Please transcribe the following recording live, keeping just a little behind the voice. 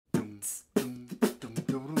Start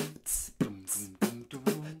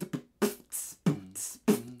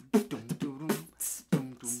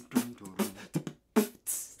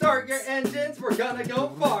your engines, we're gonna go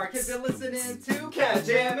far. Cause you're listening to Cat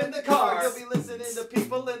Jam in the car. You'll be listening to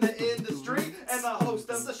people in the industry. And the host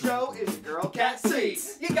of the show is your girl Cat C.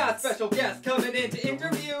 You got special guests coming in to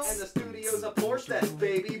interview. And the studio's a Porsche that's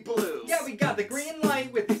baby blue. Yeah, we got the green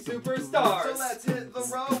light with these superstars. So let's hit the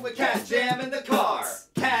road with Cat Jam in the car.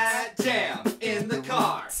 Cat Jam in the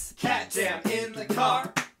car. Cat Jam in the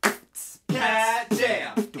car. Cat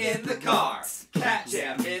Jam in the car. Cat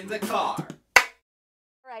Jam in the car.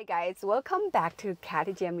 All right, guys, welcome back to Cat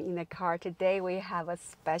Jam in the Car. Today we have a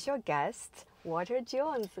special guest, Walter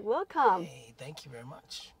Jones. Welcome. Hey, thank you very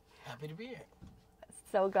much. Happy to be here.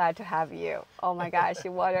 So glad to have you. Oh my gosh,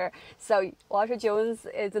 Walter. So Walter Jones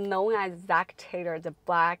is known as Zack Taylor, the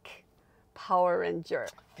Black Power Ranger.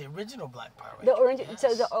 The original Black Power Ranger. The original, yes.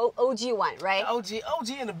 so the OG one, right? The OG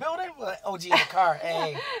in the building, OG in the car.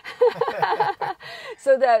 Hey.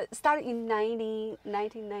 So the started in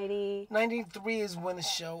 1990. 93 is when the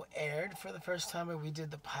show aired for the first time, and we did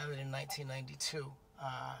the pilot in 1992.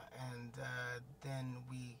 Then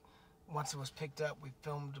once it was picked up, we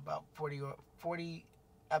filmed about 40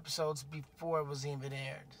 episodes before it was even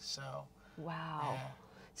aired. So. Wow. Yeah.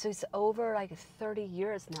 So it's over like 30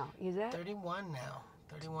 years now, is it? 31 now.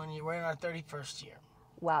 31 years. We're in our 31st year.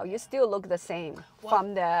 Wow, you still look the same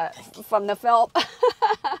Well, from the film.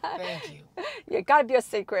 Thank you. You gotta be a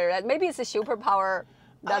secret, right? Maybe it's a superpower.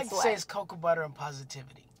 That's I'd why. say it's cocoa butter and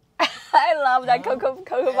positivity. I love that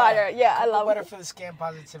cocoa butter. Yeah, I love butter it. for the skin,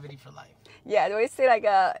 positivity for life. Yeah, we say like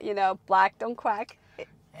black don't crack.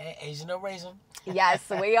 Hey, Asian or raisin. Yes,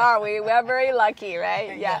 we are. We are very lucky,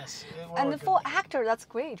 right? Yeah. Yes. And for actor, that's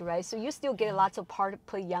great, right? So you still get lots of part to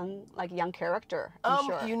play young character. I'm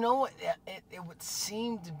sure. You know what? It would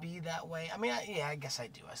seem to be that way. I mean, I guess I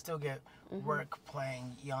do. I still get work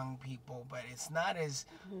playing young people, but it's not as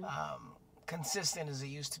consistent as it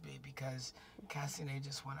used to be because casting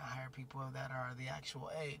agents want to hire people that are the actual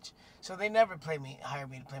age. So they never hire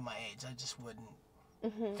me to play my age. I just wouldn't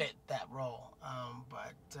fit that role.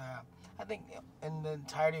 But I think in the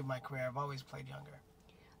entirety of my career, I've always played younger.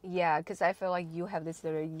 Yeah, because I feel like you have this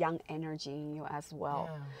very young energy in you as well.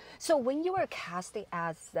 Yeah. So when you were casted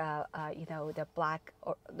as the black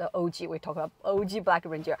or the OG, we talk about OG Black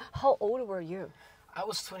Ranger. How old were you? I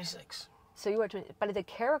was 26. So you were 20, but the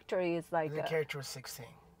character is like. The character was 16.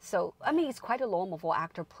 So I mean, it's quite a normal for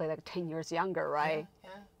actor play like 10 years younger, right? Yeah.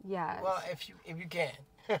 Yeah. Well, if you can.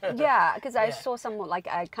 Yeah, because I Yeah. saw someone like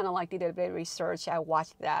I kind of like did a bit of research. I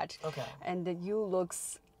watched that. Okay. And you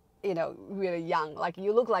looks, really young. Like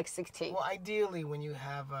you look like 16. Well, ideally, when you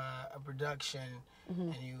have a production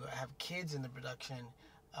and you have kids in the production,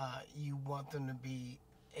 you want them to be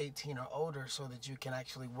 18 or older so that you can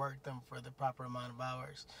actually work them for the proper amount of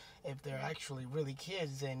hours. If they're actually really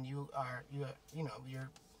kids, then you're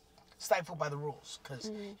stifled by the rules because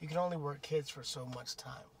you can only work kids for so much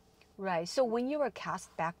time. Right. So when you were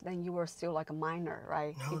cast back then, you were still like a minor,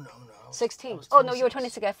 right? No. 16. I was Oh no, you were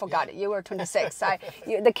 26. 26. I forgot it. You were 26.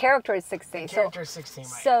 The character is 16. The character is 16,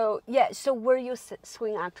 right? So yeah. So were you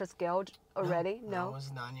Screen Actors Guild already? No, it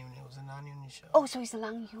was non-union. It was a non-union show. Oh, so it's a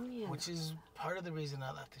non-union. Which is part of the reason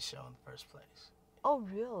I left the show in the first place. Oh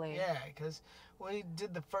really? Yeah, because we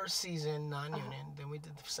did the first season non-union, then we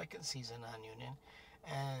did the second season non-union,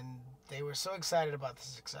 and they were so excited about the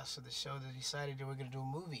success of the show they decided they were going to do a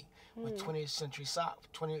movie with 20th Century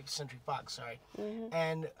Fox,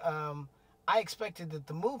 and I expected that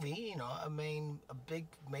the movie, a big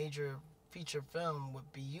major feature film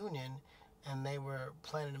would be union, and they were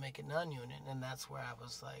planning to make it non-union, and that's where I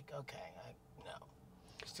was like, okay, no,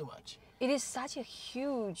 it's too much. It is such a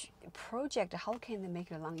huge project. How can they make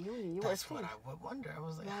it non-union? That's what I would wonder. I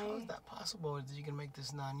was like, how is that possible that you can make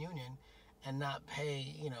this non-union and not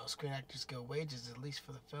pay, Screen Actors Guild wages, at least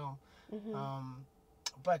for the film?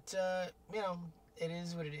 But it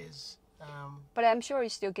is what it is. But I'm sure you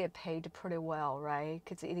still get paid pretty well, right?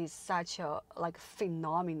 Because it is such a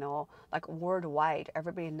phenomenal, worldwide.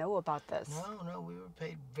 Everybody know about this. No, we were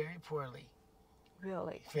paid very poorly.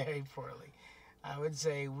 Really? Very poorly. I would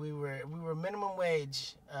say we were minimum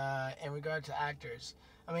wage in regard to actors.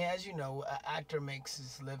 I mean, as you know, an actor makes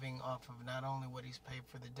his living off of not only what he's paid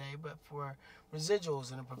for the day, but for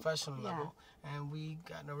residuals in a professional level. And we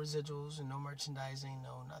got no residuals and no merchandising,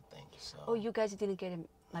 no nothing. So. Oh, you guys didn't get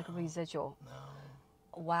a residual?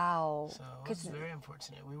 No. Wow. So it was very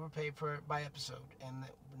unfortunate. We were paid by episode and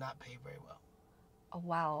not paid very well. Oh,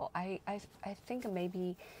 wow. I think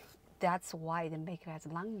maybe that's why they make it as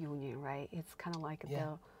non-union, right? It's kind of like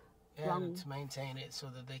long. to maintain it so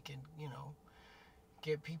that they can,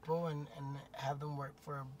 get people and have them work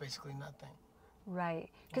for basically nothing. Right.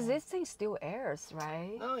 Because this thing still airs,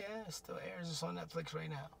 right? Oh yeah, it still airs. It's on Netflix right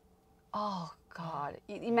now. Oh God!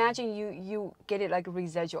 Imagine you get it like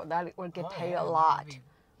residual. That would get paid a I lot.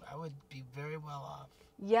 I would be very well off.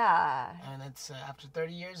 Yeah. And it's after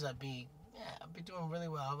 30 years, I'd be doing really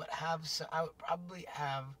well. I would have probably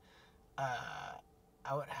have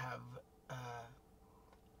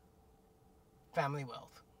family wealth.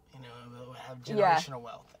 I would have generational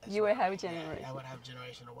wealth. You would have generational. Yeah, I would have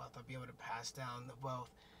generational wealth. I'd be able to pass down the wealth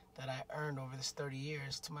that I earned over this 30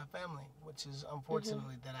 years to my family, which is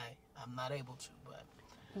unfortunately that I'm not able to. But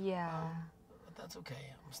but that's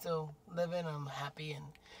okay. I'm still living. I'm happy, and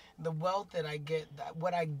the wealth that I get,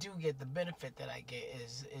 what I do get, the benefit that I get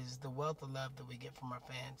is the wealth of love that we get from our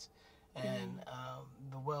fans, and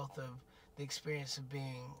the wealth of the experience of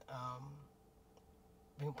being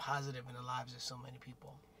positive in the lives of so many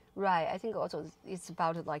people. Right. I think also it's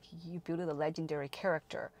about like you build a legendary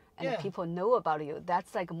character and Yeah. people know about you.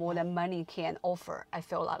 That's like more than money can offer. I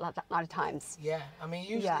feel a lot of times. Yeah, I mean,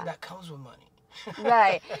 usually that comes with money.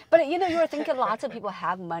 Right. But you're thinking lots of people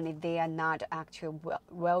have money. They are not actually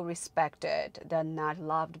well respected. They're not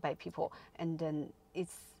loved by people. And then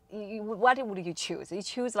what would you choose? You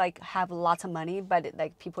choose like have lots of money, but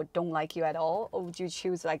like people don't like you at all, or would you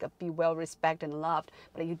choose like be well respected and loved,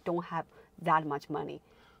 but you don't have that much money?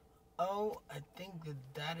 Oh, I think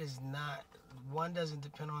that is not, one doesn't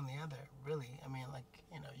depend on the other, really. I mean, like,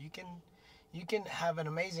 you can have an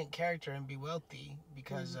amazing character and be wealthy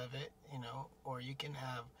because of it, or you can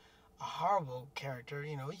have a horrible character,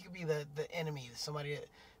 you could be the enemy, somebody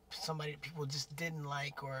people just didn't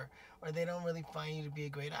like, or they don't really find you to be a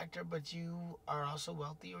great actor, but you are also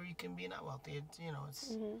wealthy, or you can be not wealthy. It's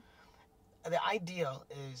the ideal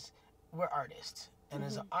is we're artists, and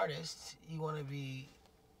as an artist, you want to be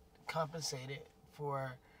compensated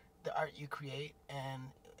for the art you create, and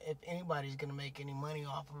if anybody's going to make any money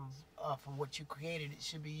off of what you created, it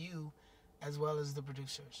should be you as well as the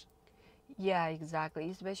producers. Yeah, exactly.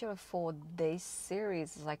 Especially for this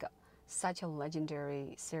series, like such a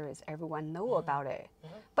legendary series, everyone know about it.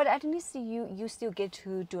 But at least you still get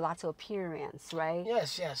to do lots of appearance, right?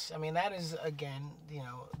 Yes. I mean, that is, again,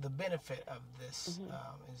 the benefit of this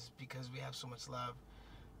is because we have so much love,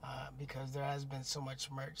 because there has been so much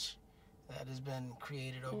merch that has been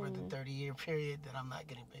created over the 30-year period that I'm not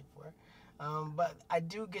getting paid for. But I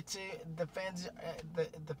do get to, the fans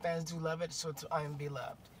do love it, so I am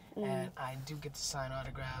beloved. And I do get to sign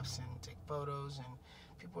autographs and take photos, and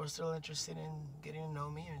people are still interested in getting to know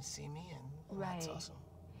me and see me, and that's awesome.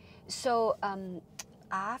 So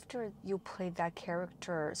after you played that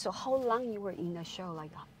character, so how long you were in the show?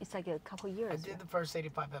 Like it's like a couple years. I did the first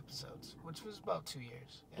 85 episodes, which was about 2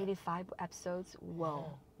 years. 85 episodes. Whoa.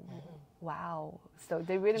 Wow. So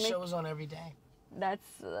they really the show was on every day. That's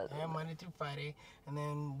Monday through Friday, and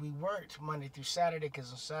then we worked Monday through Saturday,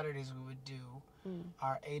 because on Saturdays we would do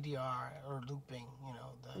our ADR or looping,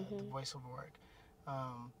 the voiceover work,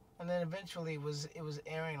 and then eventually it was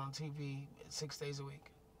airing on TV 6 days a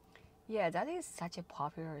week. Yeah, that is such a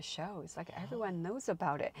popular show. It's like everyone knows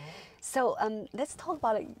about it. So let's talk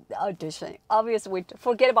about the audition. Obviously, we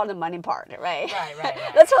forget about the money part, right? Right.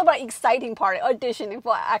 Let's talk about exciting part, auditioning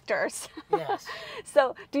for actors. Yes.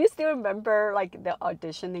 So do you still remember like the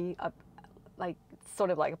auditioning, like sort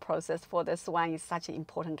of like a process for this one? Is such an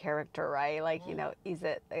important character, right? Like, is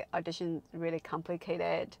it the audition really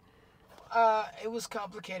complicated? It was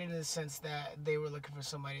complicated in the sense that they were looking for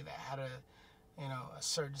somebody that had a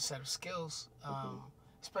certain set of skills,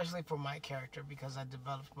 especially for my character, because I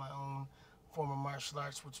developed my own form of martial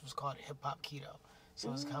arts, which was called hip-hop keto. So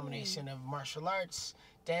it was a combination of martial arts,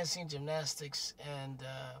 dancing, gymnastics, and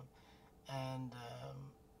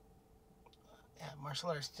martial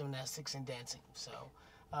arts, gymnastics, and dancing. So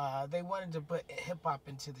they wanted to put hip-hop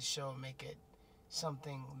into the show and make it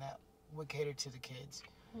something that would cater to the kids.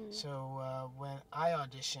 So when I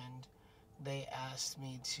auditioned, they asked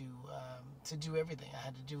me to do everything. I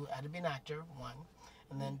had to be an actor, one,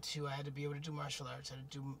 and then two, I had to be able to do martial arts. I had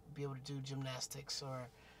to be able to do gymnastics, or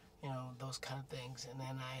those kind of things, and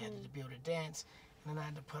then I had to be able to dance, and then I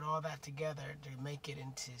had to put all that together to make it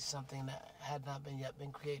into something that had not yet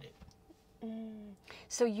been created.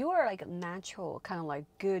 So you are like natural, kind of like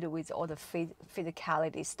good with all the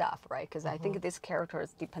physicality stuff, right? Because I think this character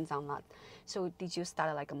depends on that. So did you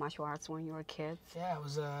start like martial arts when you were a kid? Yeah,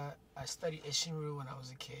 I studied Ishinru when I was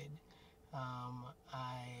a kid.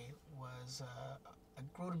 I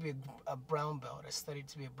grew to be a brown belt. I studied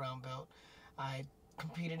to be a brown belt. I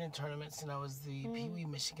competed in tournaments, and I was the Pee Wee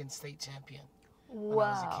Michigan State champion. when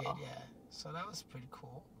I was a kid. Wow. Yeah, so that was pretty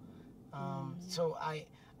cool. So I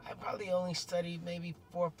probably only studied maybe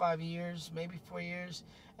 4 or 5 years, maybe 4 years,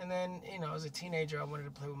 and then as a teenager I wanted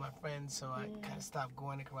to play with my friends, so I kind of stopped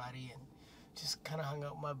going to karate and just kind of hung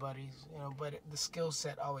out with my buddies. But the skill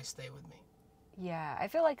set always stayed with me. Yeah, I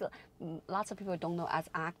feel like lots of people don't know as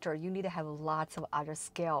actor, you need to have lots of other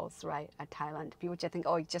skills, right? At Thailand, people just think,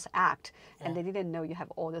 oh, you just act, and they didn't know you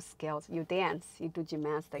have all the skills. You dance, you do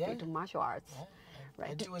gymnastics, you do martial arts,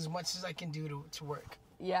 I do as much as I can do to work.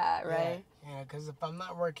 Yeah, right. Yeah, because if I'm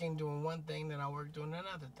not working doing one thing, then I work doing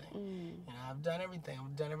another thing. I've done everything.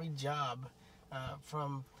 I've done every job,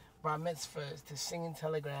 from bar mitzvahs to singing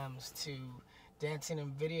telegrams to dancing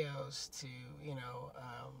in videos to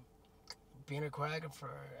being a choreographer.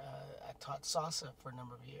 I taught salsa for a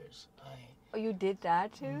number of years. Oh, you did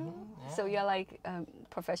that too? Yeah. So you're like a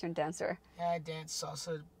professional dancer. Yeah, I danced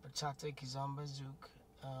salsa, bachata, kizomba, zouk,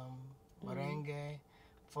 merengue,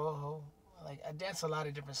 fojo. Like I dance a lot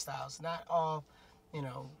of different styles. Not all,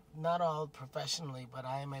 not all professionally, but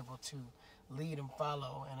I am able to lead and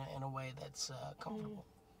follow in a way that's comfortable.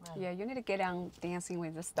 Yeah, you need to get on Dancing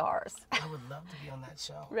with the Stars. I would love to be on that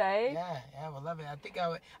show. Right? Yeah, I would love it. I think I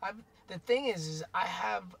would. The thing is I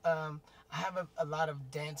have a lot of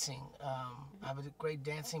dancing. I have a great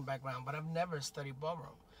dancing background, but I've never studied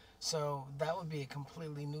ballroom, so that would be a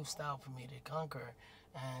completely new style for me to conquer.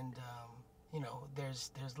 And there's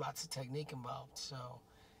lots of technique involved, so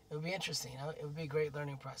it would be interesting. It would be a great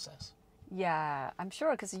learning process. Yeah, I'm sure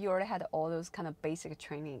because you already had all those kind of basic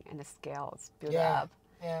training and the skills built Yeah. up.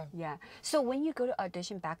 Yeah. Yeah. So when you go to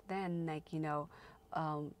audition back then,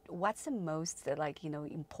 what's the most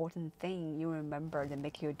important thing you remember that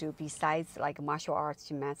make you do besides like martial arts,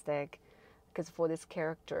 gymnastic? Because for this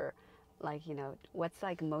character, what's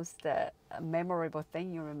like most memorable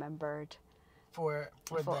thing you remembered For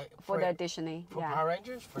the auditioning? For Yeah. Power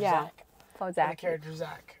Rangers? For Yeah. Zach? For For the Zach. character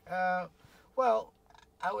Zach. Well,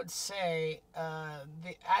 I would say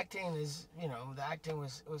the acting is, the acting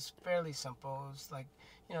was fairly simple. It was like,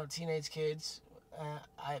 teenage kids.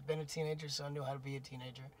 I had been a teenager, so I knew how to be a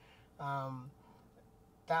teenager.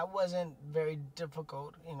 That wasn't very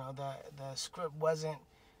difficult. The script wasn't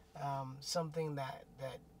something that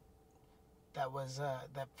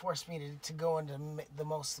forced me to go into the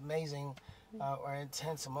most amazing or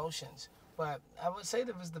intense emotions. But I would say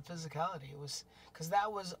that was the physicality. It was because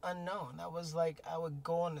that was unknown. That was like I would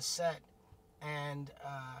go on the set, and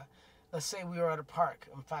let's say we were at a park.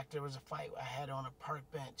 In fact, there was a fight I had on a park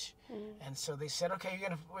bench, and so they said, "Okay, you're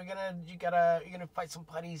gonna fight some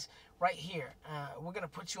putties right here. We're gonna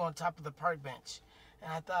put you on top of the park bench."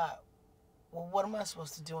 And I thought, well, what am I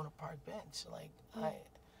supposed to do on a park bench? Like,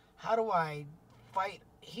 how do I fight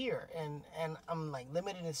here? And I'm like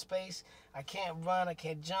limited in space. I can't run. I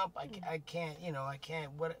can't jump. I can't. I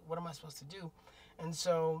can't. What am I supposed to do? And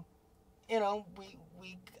so, I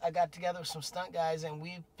got together with some stunt guys and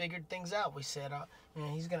we figured things out. We said,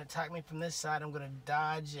 he's gonna attack me from this side. I'm gonna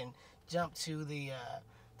dodge and jump to the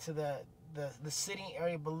sitting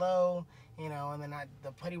area below. And then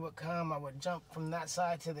the putty would come. I would jump from that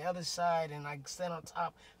side to the other side, and I stand on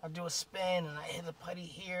top. I do a spin, and I hit the putty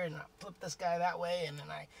here, and I flip this guy that way, and then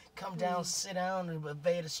I come down, sit down, and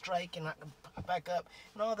evade a strike, and I pop back up,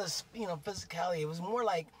 and all this, physicality. It was more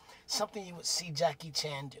like something you would see Jackie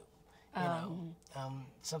Chan do,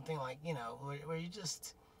 something like where you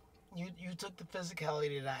just you took the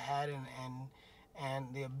physicality that I had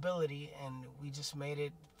and the ability, and we just made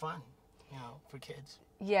it fun, for kids.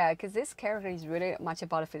 Yeah, because this character is really much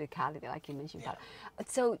about physicality, like you mentioned. Yeah.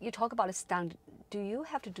 So you talk about a stunt. Do you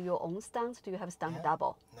have to do your own stunts? Do you have a stunt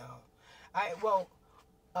double? No. I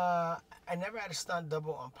never had a stunt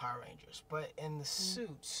double on Power Rangers, but in the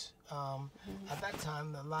suits, at that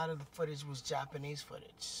time, a lot of the footage was Japanese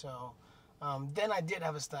footage. So then I did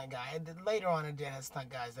have a stunt guy. Later on, I did have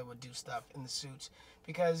stunt guys that would do stuff in the suits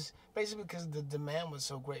because the demand was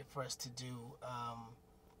so great for us to do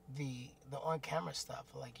the on-camera stuff.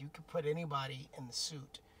 Like you could put anybody in the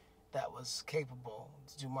suit that was capable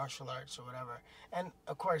to do martial arts or whatever. And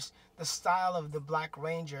of course, the style of the Black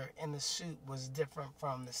Ranger in the suit was different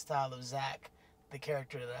from the style of Zach, the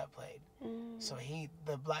character that I played. So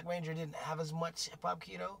the Black Ranger didn't have as much hip-hop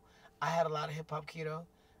keto. I had a lot of hip-hop keto.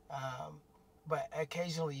 But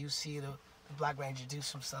occasionally you see the Black Ranger do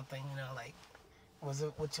something,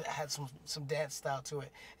 which had some dance style to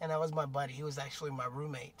it. And that was my buddy. He was actually my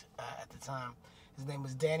roommate at the time. His name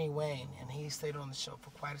was Danny Wayne, and he stayed on the show for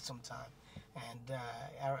quite some time. And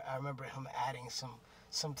I remember him adding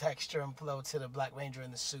some texture and flow to the Black Ranger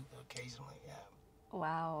in the suit occasionally. Yeah.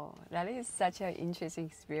 Wow, that is such an interesting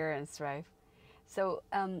experience, right? So,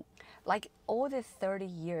 like all the 30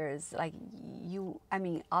 years, like I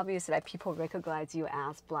mean, obviously, like people recognize you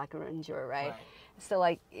as Black Ranger, right? Right. So,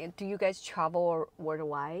 like, do you guys travel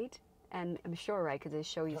worldwide? And I'm sure, right? Because they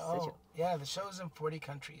show you such. Oh, yeah, the show's in 40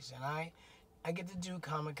 countries, and I get to do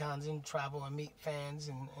Comic Cons and travel and meet fans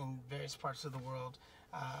in various parts of the world.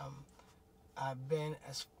 Um, I've been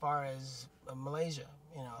as far as Malaysia.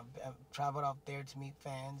 You know, I've traveled out there to meet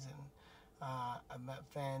fans, and I've met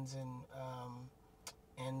fans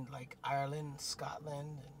in like Ireland,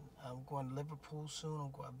 Scotland, and I'm going to Liverpool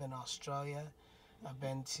soon. I've been to Australia. I've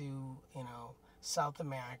been to, you know, South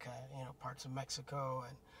America, you know, parts of Mexico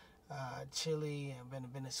and Chile. I've been to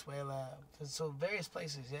Venezuela. So various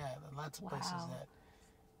places, yeah, lots of places Wow. that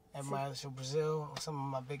I admire. So Brazil, some of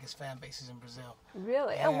my biggest fan bases in Brazil.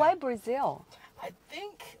 Really? Yeah. And why Brazil? I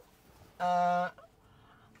think, I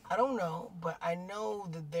don't know, but I know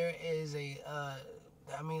that there is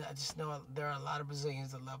I mean, I just know there are a lot of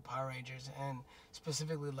Brazilians that love Power Rangers and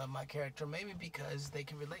specifically love my character, maybe because they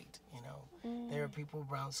can relate, you know. There are people with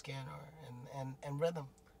brown skin and rhythm,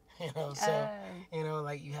 you know. So, you know,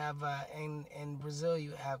 like you have, in Brazil,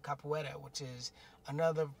 you have capoeira, which is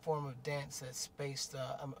another form of dance that's based,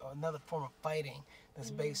 another form of fighting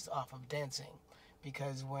that's based off of dancing.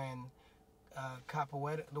 Because when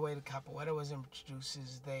capoeira, the way the capoeira was introduced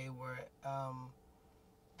is they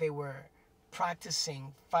were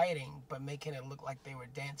practicing fighting but making it look like they were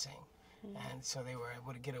dancing, and so they were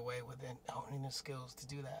able to get away with it, honing their skills to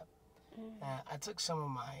do that. I took some of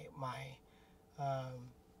my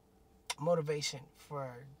motivation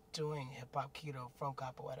for doing hip hop keto from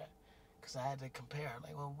capoeira because I had to compare,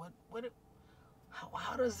 like, well,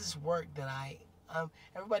 how does this work that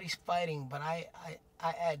everybody's fighting, but I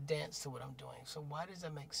add dance to what I'm doing. So why does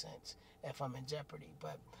that make sense if I'm in jeopardy?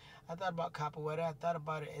 But I thought about capoeira. I thought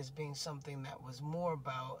about it as being something that was more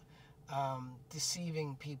about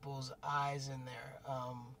deceiving people's eyes and their,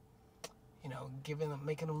 you know,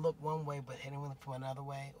 making them look one way but hitting them from another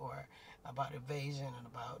way, or about evasion and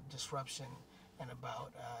about disruption and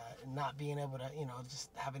about not being able to, you know, just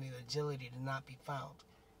having the agility to not be found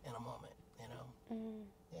in a moment, you know.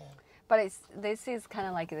 Yeah. But this is kind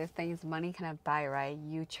of like the things money cannot buy, right?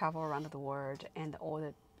 You travel around the world, and all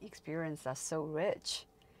the experiences are so rich.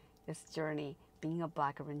 This journey, being a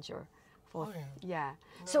Black Ranger, Oh, yeah. yeah.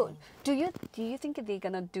 No. So do you think they're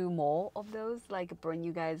gonna do more of those? Like bring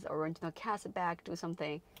you guys original cast back, do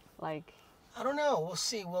something like? I don't know. We'll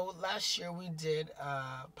see. Well, last year we did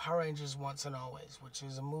Power Rangers Once and Always, which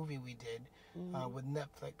is a movie we did with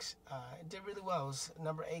Netflix. It did really well. It was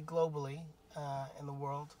number 8 globally in the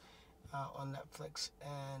world on Netflix,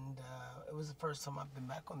 and it was the first time I've been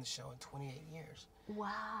back on the show in 28 years. Wow.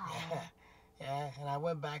 Yeah, yeah. And I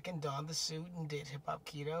went back and donned the suit and did hip hop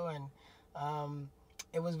keto, and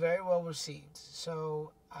it was very well received.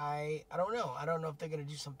 So I don't know. I don't know if they're gonna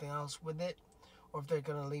do something else with it, or if they're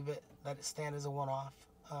gonna let it stand as a one-off.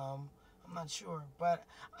 I'm not sure, but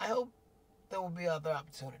I hope there will be other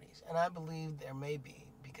opportunities, and I believe there may be,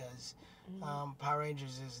 because Power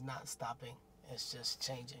Rangers is not stopping. It's just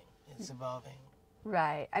changing. It's evolving.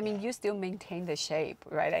 Right. I mean, Yeah. you still maintain the shape,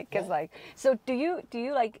 right? Because Yeah. like, so do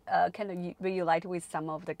you like kind of reunite with some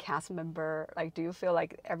of the cast member? Like, do you feel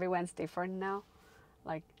like everyone's different now?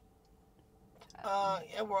 Like,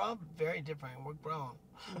 Yeah, we're all very different. We're grown.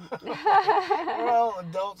 We're all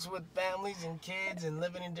adults with families and kids and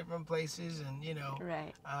living in different places, and, you know,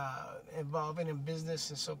 right. involving in business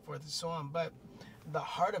and so forth and so on. But the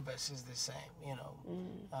heart of us is the same, you know.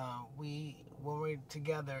 When we're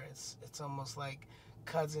together, it's almost like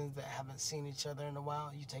cousins that haven't seen each other in a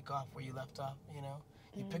while. You take off where you left off, you know.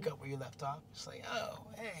 You pick up where you left off. It's like, oh,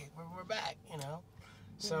 hey, we're back, you know.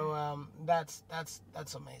 So that's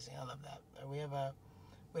amazing. I love that. We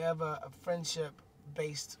have a friendship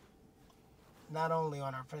based not only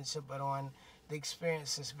on our friendship but on the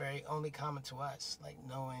experience that's very only common to us, like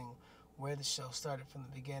knowing where the show started from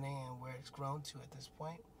the beginning and where it's grown to at this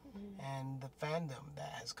point, and the fandom that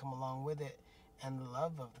has come along with it, and the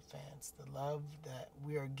love of the fans, the love that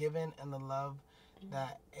we are given, and the love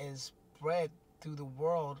that is spread through the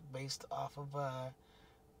world based off of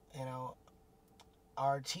you know,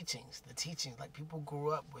 our teachings, like people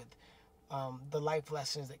grew up with the life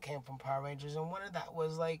lessons that came from Power Rangers, and one of that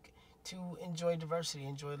was like to enjoy diversity,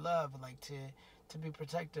 enjoy love, like to be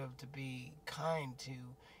protective, to be kind, to,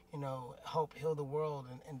 you know, help heal the world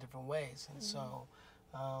in different ways. And so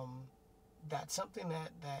that's something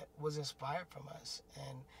that was inspired from us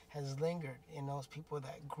and has lingered in those people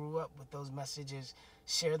that grew up with those messages,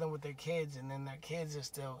 share them with their kids, and then their kids are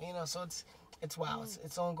still, you know, so it's wow,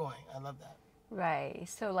 it's ongoing. I love that. Right.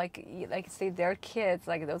 So like say their kids,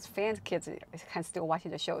 like those fans' kids can still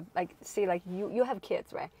watching the show. Like say like you have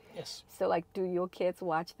kids, right? Yes. So like do your kids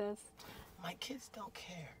watch this? My kids don't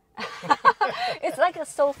care. It's like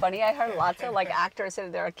it's so funny. I heard lots of like actors say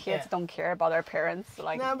their kids Yeah. don't care about their parents.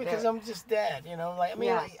 Like No, because I'm just dad, you know. Like I mean,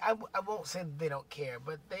 Yeah. like, I won't say that they don't care,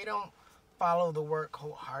 but they don't follow the work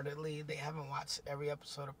wholeheartedly. They haven't watched every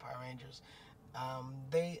episode of Power Rangers.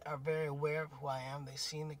 They are very aware of who I am. They've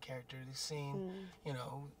seen the character. They've seen, you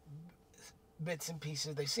know, bits and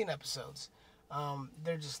pieces. They've seen episodes.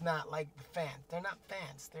 They're just not like the fans. They're not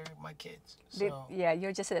fans. They're my kids. So yeah,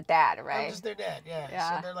 you're just a dad, right? I'm just their dad. Yeah.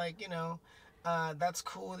 Yeah. So they're like, you know, that's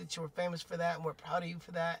cool that you were famous for that, and we're proud of you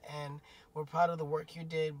for that, and we're proud of the work you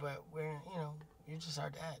did. But you're just our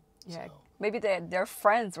dad. Yeah. So. Maybe their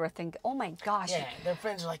friends were thinking, oh my gosh. Yeah, their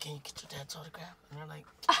friends are like, can you get your dad's autograph? And they're like,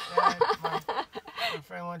 Dad, my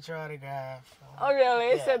friend wants your autograph. Oh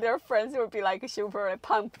really? Yeah. So their friends would be like super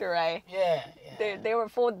pumped, right? Yeah, yeah. They were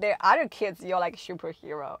for their other kids. You're like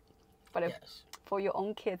superhero, but if Yes. for your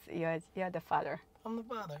own kids, you're the father. I'm the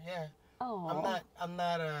father, yeah. Oh.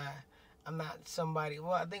 I'm not somebody,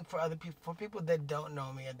 well, I think for people that don't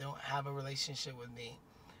know me or don't have a relationship with me,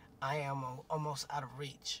 I am almost out of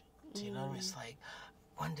reach. Do you know what I mean? It's like,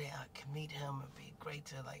 one day I can meet him. It'd be great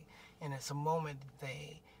to and it's a moment that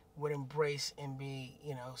they would embrace and be,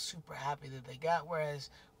 super happy that they got. Whereas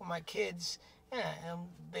with my kids,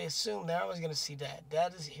 they assume they're always going to see dad.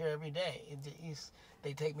 Dad is here every day.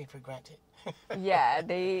 They take me for granted. Yeah,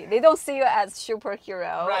 they don't see you as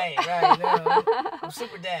superhero. Right. No, I'm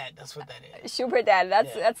super dad. That's what that is. Super dad.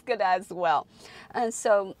 That's Yeah. that's good as well. And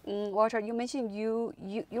so, Walter, you mentioned you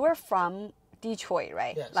were from Detroit,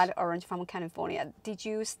 right? Yes. Like Orange from California. Did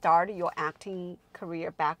you start your acting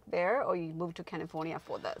career back there, or you moved to California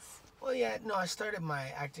for this? Well, yeah, no, I started my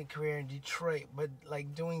acting career in Detroit, but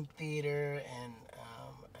like doing theater and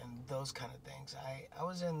those kind of things. I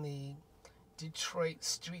was in the Detroit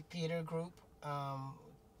Street Theater group.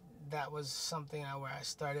 That was something where I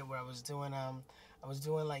started, where I was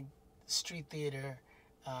doing like street theater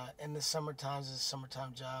in the summer times as a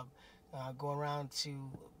summertime job, going around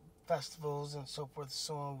to festivals and so forth and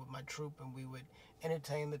so on with my troupe, and we would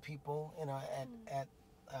entertain the people, at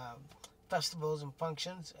festivals and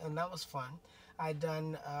functions, and that was fun. I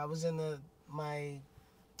was in my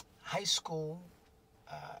high school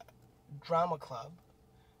drama club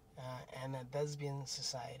and a thespian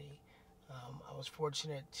society. I was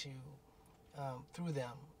fortunate to through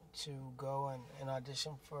them to go and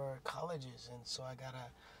audition for colleges, and so I got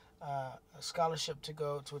a scholarship to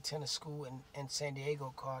go to attend a school in San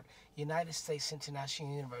Diego called United States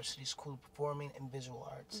International University School of Performing and Visual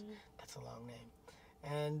Arts. That's a long name.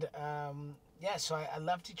 And so I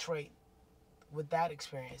left Detroit with that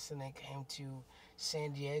experience, and then came to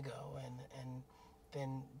San Diego and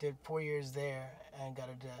then did 4 years there and got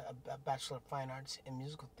a Bachelor of Fine Arts in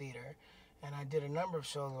Musical Theater. And I did a number of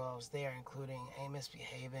shows while I was there, including Ain't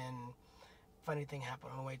Misbehavin', Funny Thing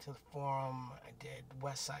Happened on the Way to the Forum. I did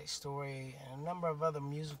West Side Story and a number of other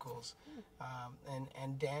musicals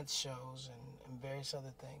and dance shows and various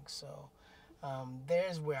other things. So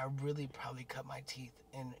there's where I really probably cut my teeth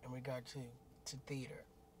in regard to theater.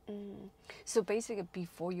 So basically,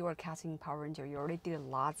 before you were casting Power Ranger, you already did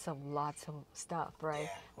lots of stuff, right?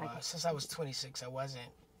 Yeah. Well, since I was 26, I wasn't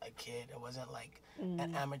a kid. I wasn't like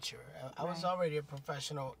an amateur. I was Right. already a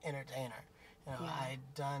professional entertainer. Yeah.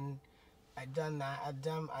 I'd done that.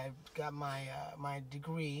 I got my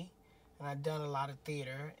degree, and I'd done a lot of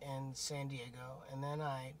theater in San Diego. And then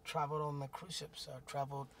I traveled on the cruise ships. I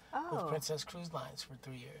traveled with Oh. Princess Cruise Lines for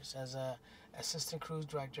 3 years as a assistant cruise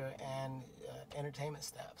director and entertainment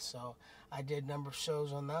staff. So I did a number of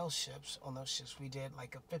shows on those ships. On those ships, we did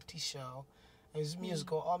like a 50 show. It was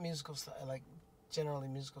musical, all musical stuff, like generally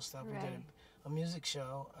musical stuff. We did Right. a music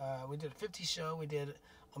show. We did a 50 show. We did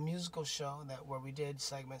a musical show where we did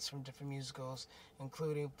segments from different musicals,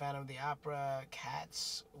 including Phantom of the Opera,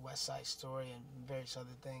 Cats, West Side Story, and various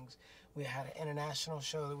other things. We had an international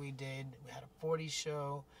show that we did. We had a 40s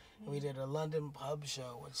show. And we did a London pub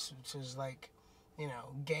show, which was like,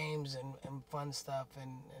 games and fun stuff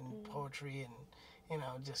and poetry and,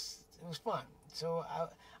 just, it was fun. So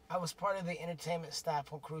I was part of the entertainment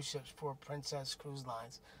staff on cruise ships for Princess Cruise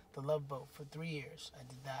Lines, the Love Boat, for 3 years. I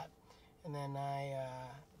did that. And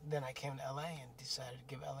then I came to LA and decided to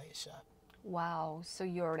give LA a shot. Wow. So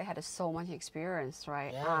you already had so much experience,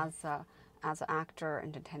 right? Yeah. As an actor,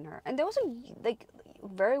 entertainer, and they also like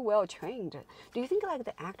very well trained. Do you think like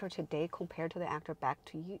the actor today compared to the actor back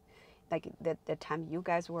to you, like the time you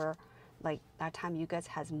guys were, like that time you guys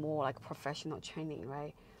has more like professional training,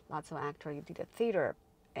 right? Lots of actor, you did a theater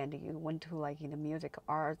and you went to like music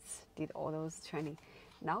arts, did all those training.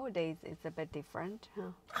 Nowadays, it's a bit different,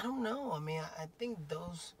 huh? I don't know. I mean, I think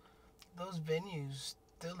those venues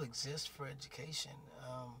still exist for education.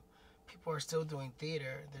 People are still doing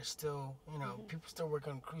theater. There's still, people still work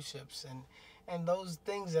on cruise ships, and those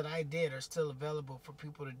things that I did are still available for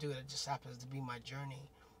people to do. That just happens to be my journey.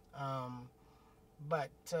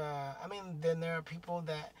 But I mean, then there are people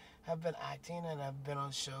that have been acting and have been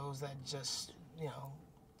on shows that just,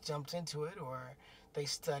 jumped into it, or they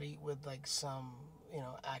studied with like some,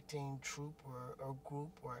 acting troupe or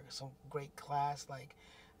group or some great class. Like,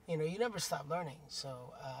 you never stop learning.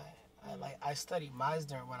 So I studied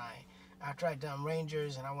Meisner after I'd done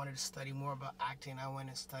Rangers and I wanted to study more about acting. I went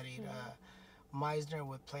and studied Meisner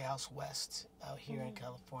with Playhouse West out here in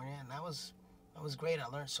California, and that was great. I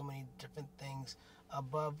learned so many different things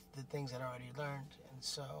above the things that I already learned, and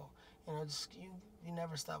so just you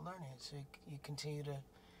never stop learning. So you continue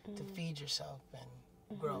to feed yourself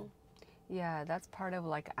and grow. Yeah, that's part of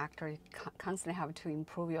like actor. You constantly have to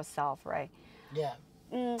improve yourself, right? Yeah.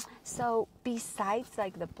 So besides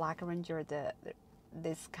like the Black Ranger,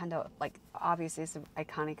 this kind of like obviously it's an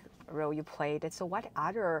iconic role you played. So what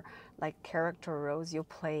other like character roles you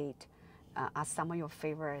played are some of your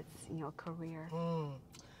favorites in your career?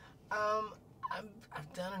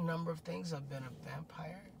 I've done a number of things. I've been a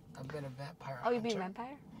vampire. I've been a vampire Oh, hunter. you've been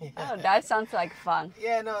vampire? Yeah. Oh, that sounds like fun.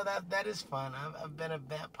 Yeah, no, that is fun. I've been a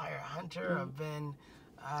vampire hunter. I've been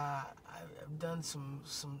I've done some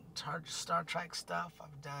Star Trek stuff.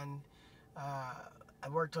 I've done I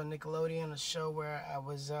worked on Nickelodeon, a show where I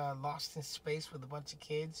was lost in space with a bunch of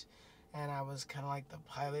kids, and I was kind of like the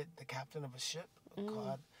pilot, the captain of a ship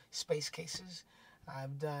called Space Cases.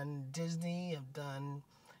 I've done Disney. I've done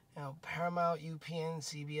Paramount, UPN,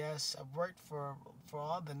 CBS. I've worked for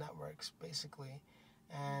all the networks basically,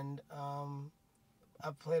 and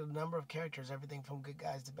I've played a number of characters, everything from good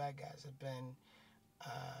guys to bad guys. I've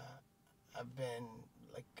been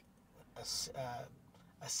like a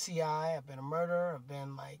CI. I've been a murderer. I've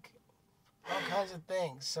been like all kinds of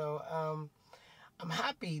things. So I'm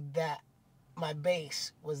happy that my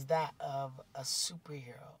base was that of a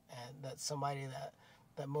superhero, and that's somebody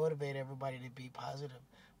that motivated everybody to be positive.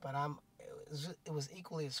 But it was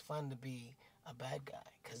equally as fun to be a bad guy,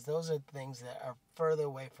 because those are things that are further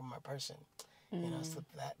away from my person. So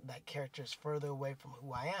that character is further away from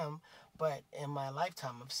who I am. But in my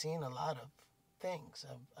lifetime, I've seen a lot of things.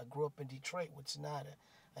 I grew up in Detroit, which is not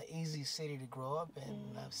an easy city to grow up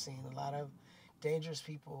in. I've seen a lot of dangerous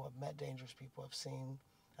people. I've met dangerous people.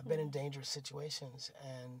 I've been in dangerous situations,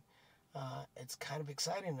 and it's kind of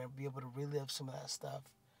exciting to be able to relive some of that stuff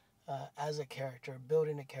as a character,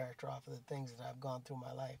 building a character off of the things that I've gone through in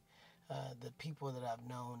my life, the people that I've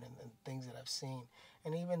known, and things that I've seen,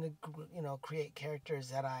 and even to create characters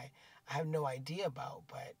that I have no idea about,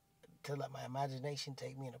 but to let my imagination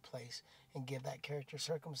take me in a place and give that character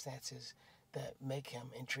circumstances that make him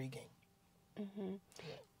intriguing.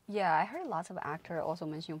 Yeah, I heard lots of actors also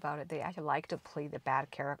mention about it. They actually like to play the bad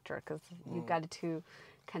character because you got to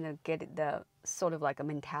kind of get the sort of like a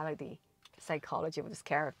mentality, psychology of this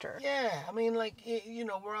character. Yeah, I mean, like,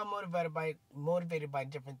 we're all motivated by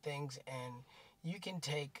different things, and you can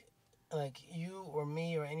take, like, you or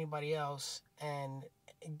me or anybody else, and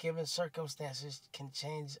given circumstances can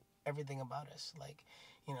change everything about us. Like,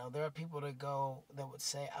 there are people that would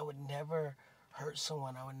say, I would never hurt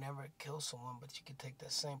someone, I would never kill someone, but you could take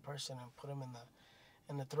that same person and put them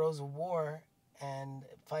in the throes of war and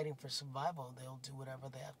fighting for survival. They'll do whatever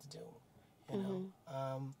they have to do,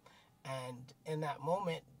 and in that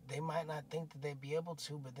moment, they might not think that they'd be able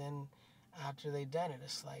to, but then after they've done it,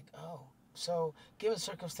 it's like, oh. So given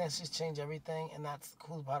circumstances change everything, and that's the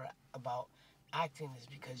cool part about acting, is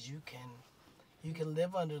because you can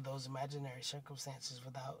live under those imaginary circumstances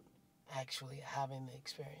without actually having the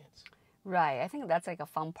experience. Right. I think that's like a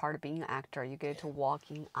fun part of being an actor. You get to walk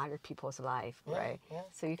in other people's life, right? Yeah.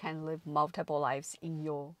 So you can live multiple lives in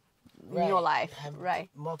your life, Have right?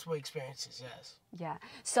 multiple experiences, yes. Yeah.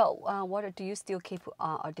 So, what do you still keep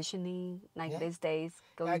auditioning like these days?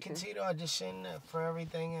 I continue to audition for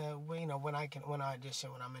everything. When I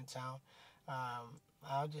audition when I'm in town, I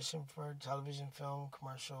audition for television, film,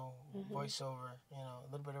 commercial, voiceover. A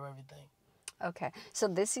little bit of everything. Okay, so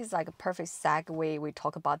this is like a perfect segue. We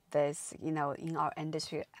talk about this, in our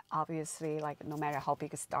industry, obviously, like no matter how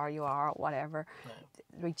big a star you are, whatever,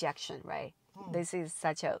 rejection, right? This is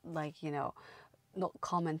such a, like, not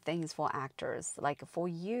common things for actors. Like for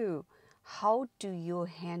you, how do you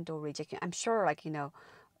handle rejection? I'm sure, like, you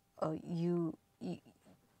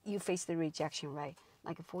face the rejection, right?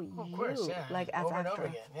 like for Of you, course, yeah. like as Over and actor, over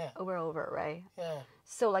again, yeah. over and over, right? Yeah.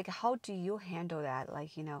 So like, how do you handle that? Like,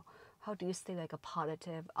 how do you stay like a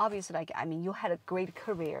positive? Obviously, like, I mean, you had a great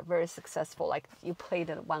career, very successful. Like, you played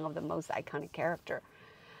one of the most iconic character.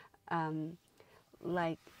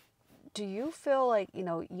 Like, do you feel like,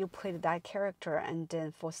 you played that character and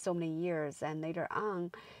then for so many years and later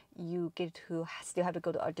on, you get to still have to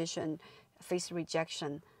go to audition, face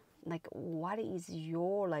rejection. Like, what is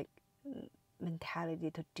your like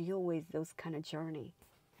mentality to deal with those kind of journey?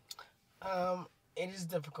 It is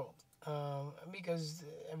difficult because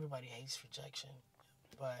everybody hates rejection.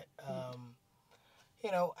 But,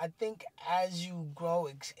 I think as you grow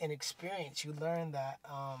in experience, you learn that,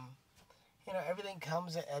 everything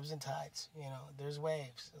comes in ebbs and tides. There's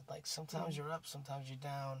waves. Like sometimes you're up, sometimes you're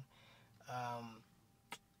down. Um,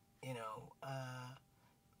 you know, uh,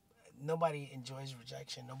 Nobody enjoys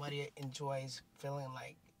rejection. Nobody enjoys feeling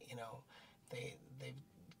like, they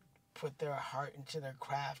put their heart into their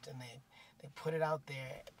craft and they put it out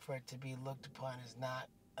there for it to be looked upon as not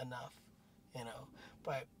enough,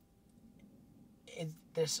 But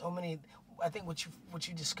there's so many. I think what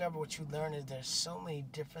you discover, what you learn is there's so many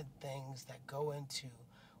different things that go into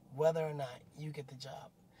whether or not you get the job,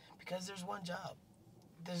 because there's one job.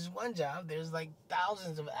 There's like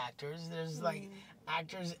thousands of actors. There's like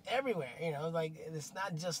actors everywhere. Like it's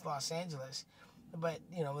not just Los Angeles, but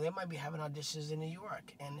they might be having auditions in New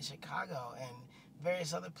York and in Chicago and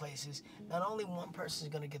various other places. Not only one person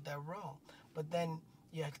is going to get that role, but then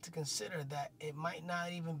you have to consider that it might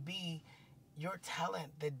not even be your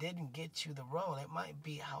talent that didn't get you the role. It might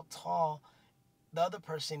be how tall the other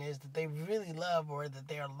person is that they really love or that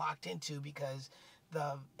they are locked into, because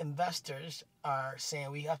the investors are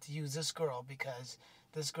saying we have to use this girl because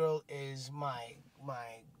this girl is my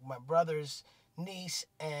brother's niece,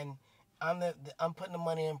 and I'm putting the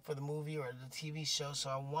money in for the movie or the TV show, so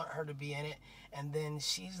I want her to be in it. And then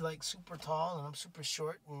she's like super tall and I'm super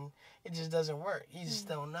short, and it just doesn't work. You just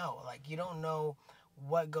don't know. Like, you don't know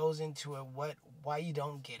what goes into it, why you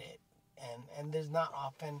don't get it, and there's not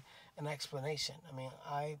often an explanation. I mean,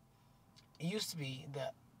 it used to be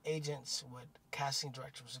that agents would, casting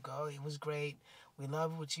directors would go, it was great, we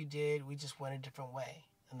love what you did, we just went a different way,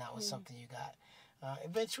 and that was something you got.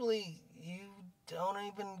 Eventually, you don't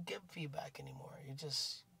even give feedback anymore. You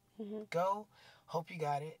just go, hope you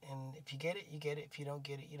got it, and if you get it, you get it. If you don't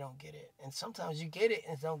get it, you don't get it. And sometimes you get it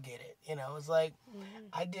and don't get it. It's like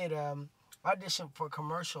I did audition for a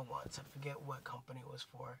commercial once. I forget what company it was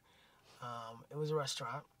for. It was a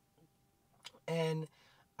restaurant, and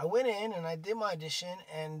I went in and I did my audition,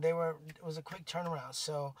 and it was a quick turnaround.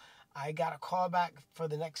 So I got a call back for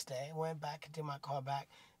the next day. I went back and did my call back.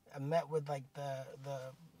 I met with like the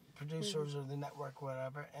producers or the network,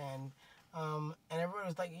 whatever, and everyone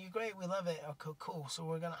was like, "You're great, we love it. Okay, cool. So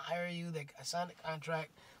we're gonna hire you." I signed a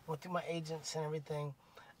contract, went through my agents and everything,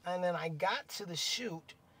 and then I got to the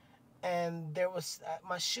shoot, and there was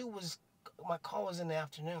my call was in the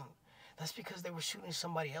afternoon. That's because they were shooting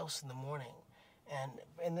somebody else in the morning, and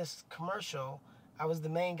in this commercial, I was the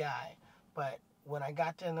main guy, but when I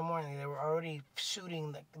got there in the morning, they were already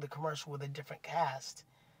shooting the commercial with a different cast.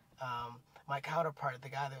 My counterpart, the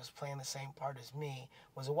guy that was playing the same part as me,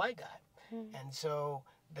 was a white guy. And so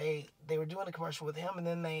they were doing the commercial with him, and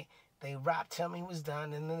then they wrapped him, he was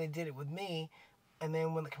done, and then they did it with me. And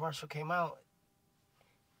then when the commercial came out,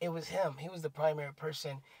 it was him. He was the primary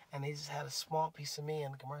person, and they just had a small piece of me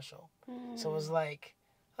in the commercial. So it was like,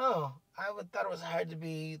 oh, thought it was hard to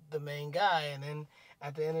be the main guy. And then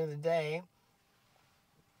at the end of the day,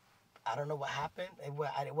 I don't know what happened.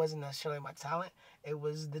 It wasn't necessarily my talent. It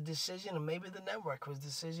was the decision, or maybe the network was the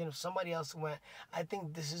decision of somebody else who went, I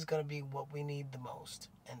think this is going to be what we need the most.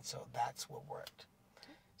 And so that's what worked.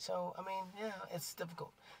 So, I mean, yeah, it's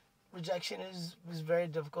difficult. Rejection is very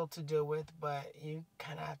difficult to deal with, but you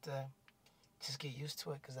kind of have to just get used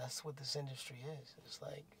to it, because that's what this industry is. It's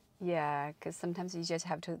like... Yeah, because sometimes you just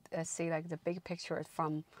have to see like the big picture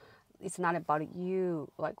from, it's not about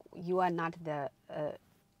you, like you are not the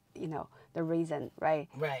the reason, right?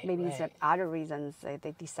 Right. Maybe right. it's like other reasons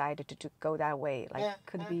they decided to go that way. Like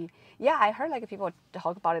could yeah. be. Yeah, I heard like people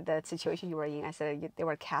talk about the situation you were in. I said they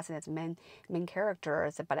were casting as main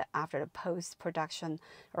characters, but after the post production,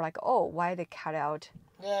 or like, oh, why they cut out?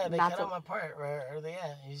 Yeah, they cut out my part, or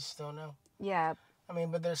you just don't know. Yeah. I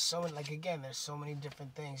mean, but there's so many, like, again, there's so many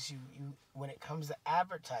different things. You when it comes to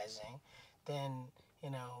advertising, then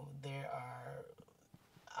there are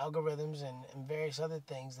algorithms and various other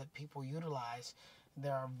things that people utilize.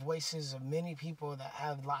 There are voices of many people that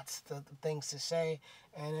have lots of things to say,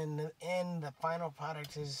 and in the end, the final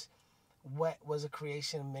product is what was a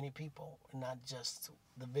creation of many people, and not just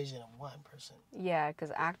the vision of one person. Yeah,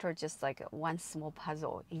 because actor just like one small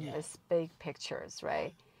puzzle in Yeah. this big pictures,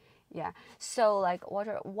 right? Yeah. So like, what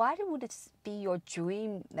would it be your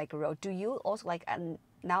dream like role? Do you also like, and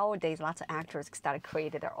nowadays lots of actors started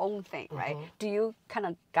created their own thing, right? Do you kind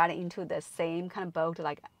of got into the same kind of boat,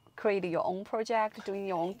 like creating your own project, doing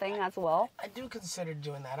your own thing as well? I do consider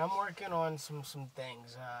doing that. I'm working on some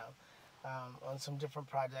things, on some different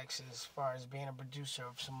projects as far as being a producer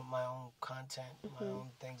of some of my own content, my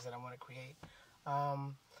own things that I want to create.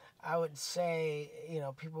 I would say,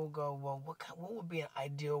 people go, well, what would be an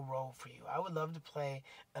ideal role for you? I would love to play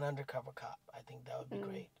an undercover cop. I think that would be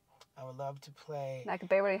great. I would love to play Like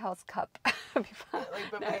Beverly Hills Cop. like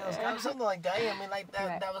Beverly Hills Cop, something like that. Yeah, I mean, like that.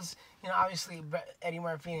 Right. That was, obviously Eddie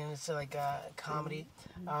Murphy, and it's like a comedy.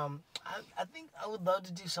 I think I would love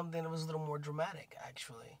to do something that was a little more dramatic,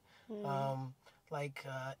 actually. Like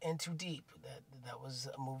In Too Deep. That was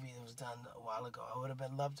a movie that was done a while ago. I would have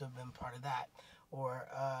loved to have been part of that. Or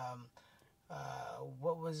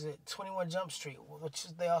what was it? 21 Jump Street, which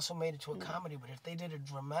they also made it to a comedy. But if they did a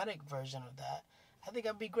dramatic version of that, I think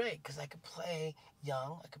I'd be great because I could play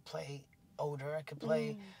young, I could play older, I could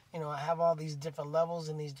play, I have all these different levels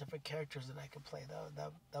and these different characters that I could play.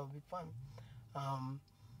 That would be fun.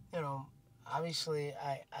 Obviously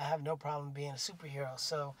I have no problem being a superhero,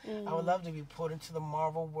 so I would love to be put into the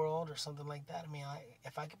Marvel world or something like that. I mean,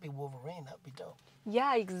 if I could be Wolverine, that would be dope.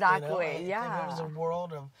 Yeah, exactly. If there was a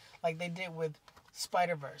world of, like they did with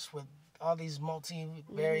Spider-Verse, with all these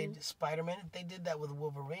multi-varied Spider-Man, if they did that with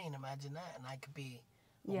Wolverine, imagine that, and I could be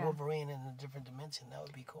a Wolverine in a different dimension. That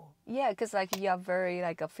would be cool. Yeah, because like you're very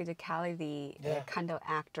like a physicality kind of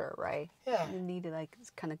actor, right? Yeah. You need to like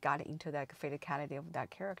kind of got into that physicality of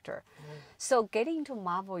that character. So getting into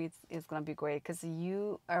Marvel is gonna be great because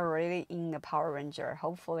you are already in the Power Ranger.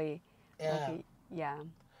 Hopefully, Yeah.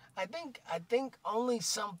 I think only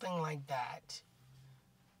something like that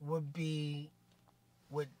would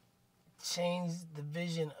change the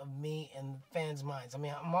vision of me and fans' minds. I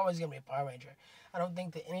mean, I'm always gonna be a Power Ranger. I don't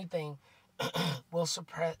think that anything will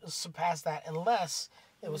surpass that unless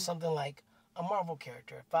it was something like a Marvel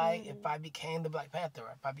character. If I became the Black Panther,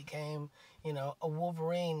 if I became, a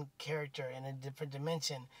Wolverine character in a different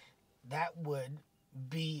dimension, that would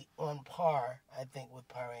be on par, I think, with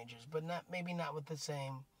Power Rangers, but maybe not with the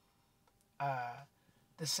same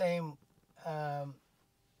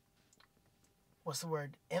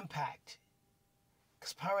impact.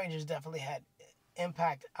 Because Power Rangers definitely had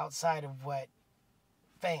impact outside of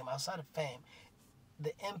fame.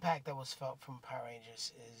 The impact that was felt from Power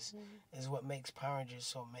Rangers is what makes Power Rangers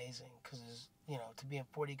so amazing. Because to be in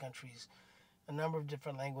 40 countries, a number of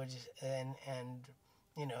different languages, and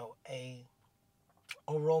a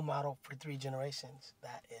role model for 3 generations.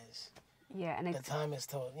 That is. Yeah, and the time is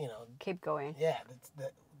to keep going. Yeah,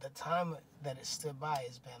 the time that it stood by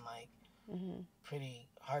has been like pretty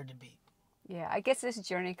hard to beat. Yeah, I guess this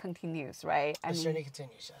journey continues, right? This journey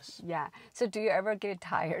continues, yes. Yeah. So do you ever get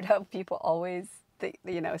tired of people always,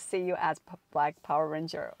 see you as Black Power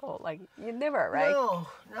Ranger? Or like, you never, right? No,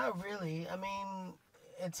 not really. I mean,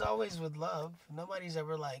 it's always with love. Nobody's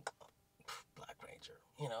ever like, Black Ranger.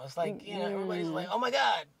 It's like, everybody's like, oh my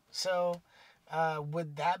God. So,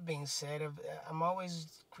 with that being said, I'm always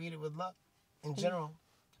created with love in general.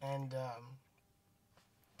 And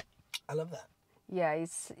I love that. Yeah,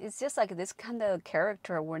 it's just like this kind of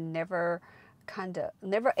character will never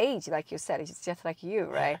age, like you said. It's just like you,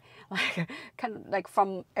 right? Like kind of like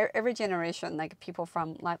from every generation, like people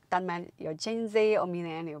from like that man, Gen Z or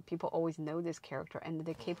millennial, people always know this character, and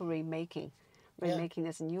they keep remaking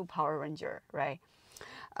this new Power Ranger, right?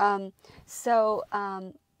 One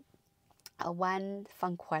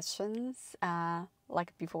fun questions.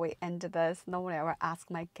 Like before we end this, normally I will ask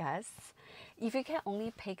my guests, if you can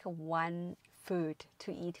only pick one food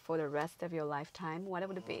to eat for the rest of your lifetime, what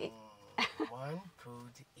would it be? One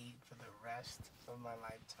food to eat for the rest of my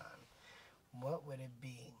lifetime. What would it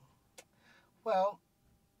be? Well,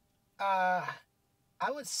 I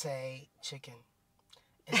would say chicken.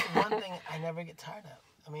 It's the one thing I never get tired of.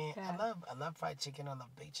 I mean, I love fried chicken. I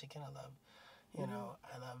love baked chicken. I love,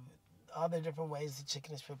 I love all the different ways the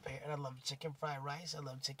chicken is prepared. I love chicken fried rice. I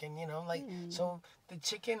love chicken, so the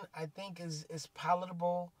chicken I think is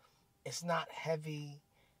palatable. It's not heavy.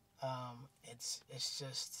 It's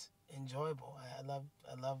just enjoyable. I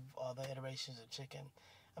love all the iterations of chicken.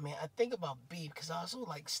 I mean, I think about beef because I also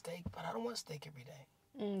like steak, but I don't want steak every day.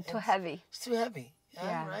 Too heavy. It's too heavy.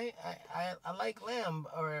 Yeah. Right. I like lamb,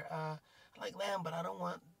 but I don't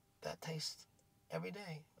want that taste every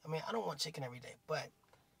day. I mean, I don't want chicken every day, but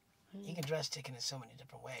You can dress chicken in so many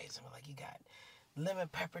different ways. I mean, like you got lemon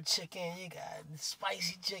pepper chicken, you got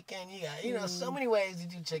spicy chicken, you got, so many ways to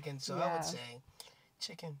do chicken. So I would say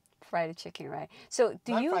chicken. Fried chicken, right? So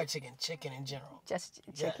Not fried chicken, chicken in general. Just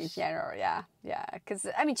chicken in general, yeah. Because,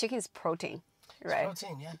 I mean, chicken is protein, right? It's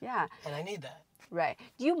protein, yeah. Yeah. And I need that. Right.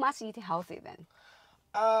 You must eat healthy then.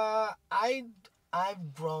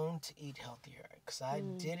 I've grown to eat healthier because I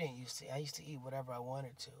didn't used to. I used to eat whatever I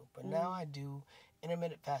wanted to, but now I do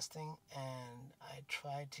intermittent fasting, and I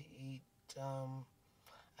try to eat.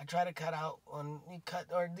 I try to cut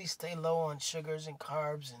or at least stay low on sugars and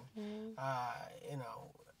carbs and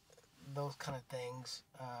those kind of things.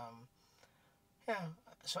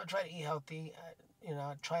 So I try to eat healthy.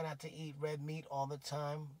 I try not to eat red meat all the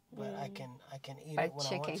time, but I can eat it when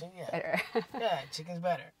I want to. Yeah, better. Yeah, chicken's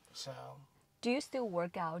better. So. Do you still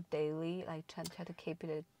work out daily? Like try to keep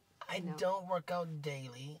it? I don't work out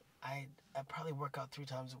daily. I probably work out 3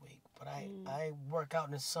 times a week, but I work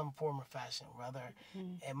out in some form or fashion. Whether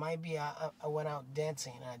it might be I went out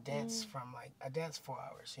dancing and I dance I dance 4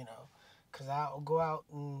 hours, because I'll go out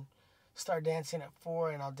and start dancing at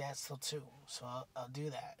 4 and I'll dance till 2. So I'll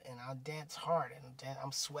do that and I'll dance hard and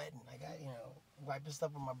I'm sweating. I got wiping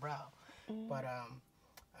stuff on my brow, but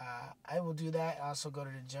I will do that. I also go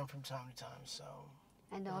to the gym from time to time. So.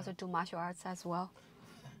 And also do martial arts as well.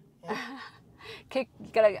 Yeah. You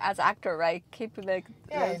gotta, as actor, right? Keep you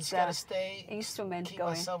just gotta stay instrument keep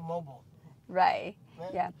going. myself mobile. Right.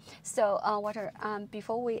 Yeah. So, Walter,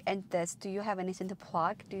 before we end this, do you have anything to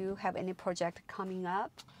plug? Do you have any project coming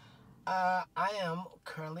up? I am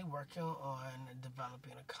currently working on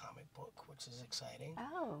developing a comic book, which is exciting.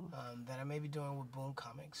 Oh. That I may be doing with Boom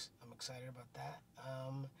Comics. I'm excited about that.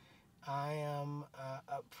 I am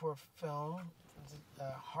up for a film,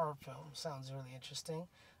 a horror film. Sounds really interesting.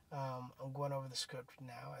 I'm going over the script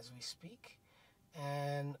now as we speak.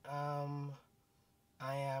 And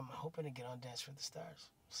I am hoping to get on Dance with the Stars.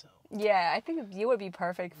 So. Yeah, I think you would be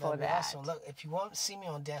perfect for that. Awesome. Look, if you want to see me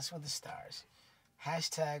on Dance with the Stars,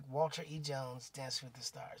 # Walter E. Jones, Dance with the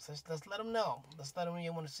Stars. Let's let them know. Let's let them know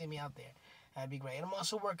you want to see me out there. That'd be great. And I'm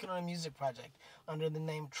also working on a music project under the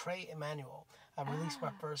name Trey Emmanuel. I've released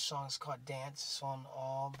my first song. It's called Dance. It's on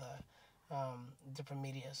all the different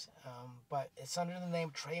medias. But it's under the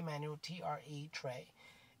name Trey Emmanuel, T-R-E, Trey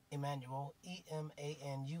Emmanuel,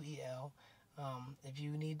 E-M-A-N-U-E-L. If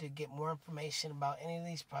you need to get more information about any of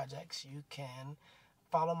these projects, you can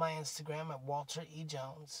follow my Instagram at Walter E.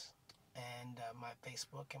 Jones and my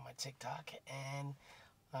Facebook and my TikTok and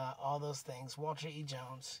all those things. Walter E.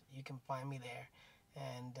 Jones. You can find me there.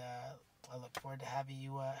 And I look forward to having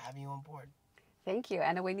you on board. Thank you.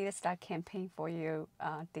 And we need to start campaign for you,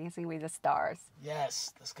 Dancing with the Stars.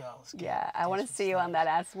 Yes, let's go. Yeah, I want to see you on that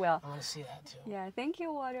as well. I want to see that too. Yeah, thank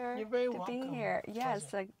you, Walter. You're very welcome. Being here.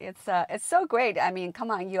 Yes, it's so great. I mean, come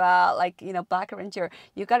on, you are Black Ranger.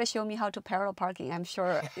 You got to show me how to parallel parking. I'm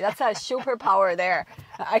sure that's a superpower there.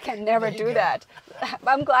 I can never do that. But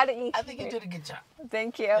I'm glad that I think you did a good job.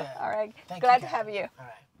 Thank you. Yeah. All right. Thank Glad you, to have you. All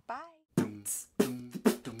right. Bye.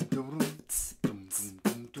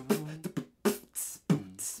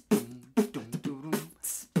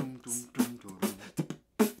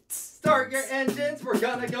 Start your engines, we're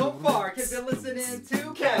gonna go far. Cause you're listening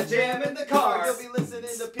to Cat Jam in the car. You'll be listening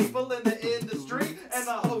to people in the industry, and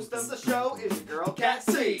the host of the show is your girl Cat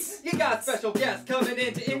C. You got special guests coming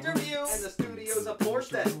in to interview, and the studio's a Porsche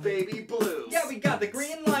that's baby blue. Yeah, we got the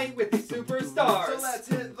green light.